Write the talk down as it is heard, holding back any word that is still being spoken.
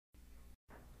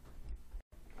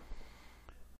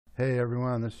Hey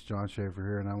everyone, this is John Schaefer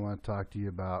here, and I want to talk to you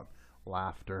about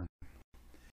laughter.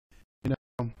 You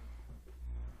know,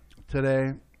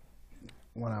 today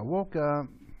when I woke up,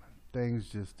 things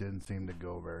just didn't seem to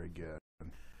go very good.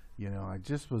 I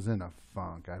just was in a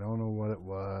funk. I don't know what it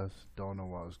was, don't know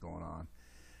what was going on.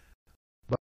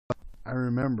 But I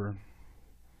remember,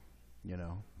 you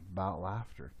know, about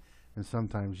laughter. And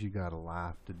sometimes you got to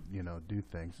laugh to, do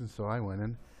things. And so I went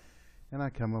in and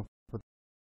I come up with,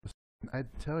 I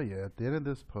tell you, at the end of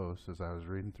this post, as I was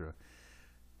reading through it,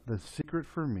 the secret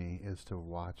for me is to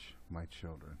watch my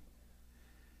children.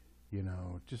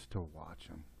 Just to watch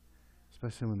them,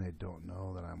 especially when they don't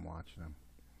know that I'm watching them.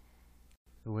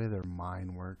 The way their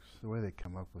mind works, the way they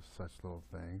come up with such little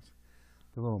things,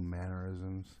 the little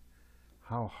mannerisms,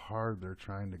 how hard they're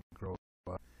trying to grow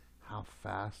up, how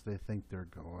fast they think they're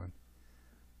going,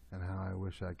 and how I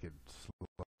wish I could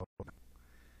slow them.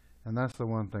 And that's the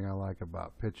one thing I like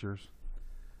about pictures,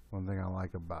 one thing I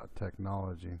like about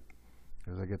technology,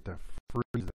 is I get to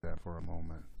freeze that for a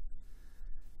moment.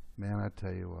 Man, I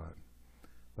tell you what,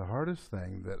 the hardest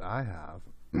thing that I have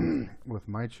with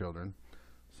my children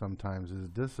sometimes is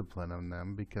disciplining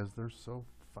them because they're so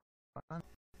fun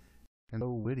and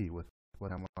so witty with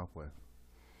what I'm up with.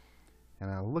 And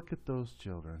I look at those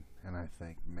children and I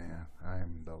think, man, I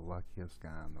am the luckiest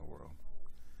guy in the world.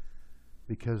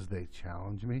 Because they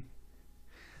challenge me,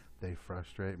 they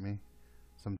frustrate me,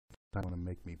 sometimes want to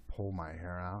make me pull my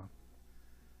hair out.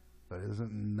 But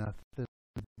isn't nothing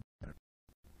better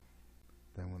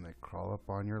than when they crawl up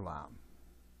on your lap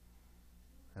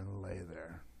and lay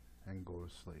there and go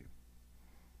to sleep.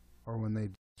 Or when they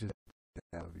just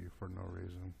love you for no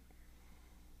reason.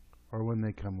 Or when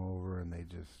they come over and they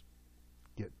just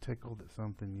get tickled at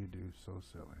something you do so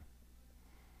silly.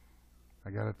 I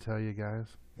gotta tell you guys,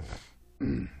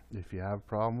 if you have a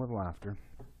problem with laughter,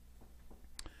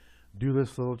 do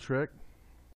this little trick.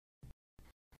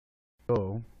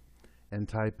 Go and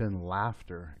type in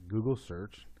laughter, Google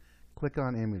search, click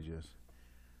on images,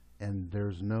 and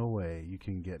there's no way you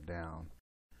can get down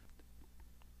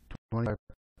 25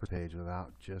 page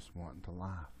without just wanting to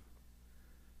laugh.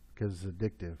 Because it's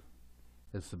addictive.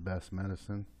 It's the best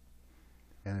medicine,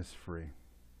 and it's free.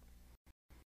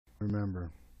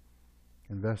 Remember,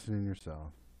 investing in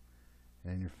yourself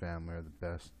and your family are the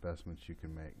best investments you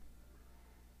can make.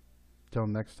 Till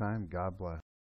next time, God bless.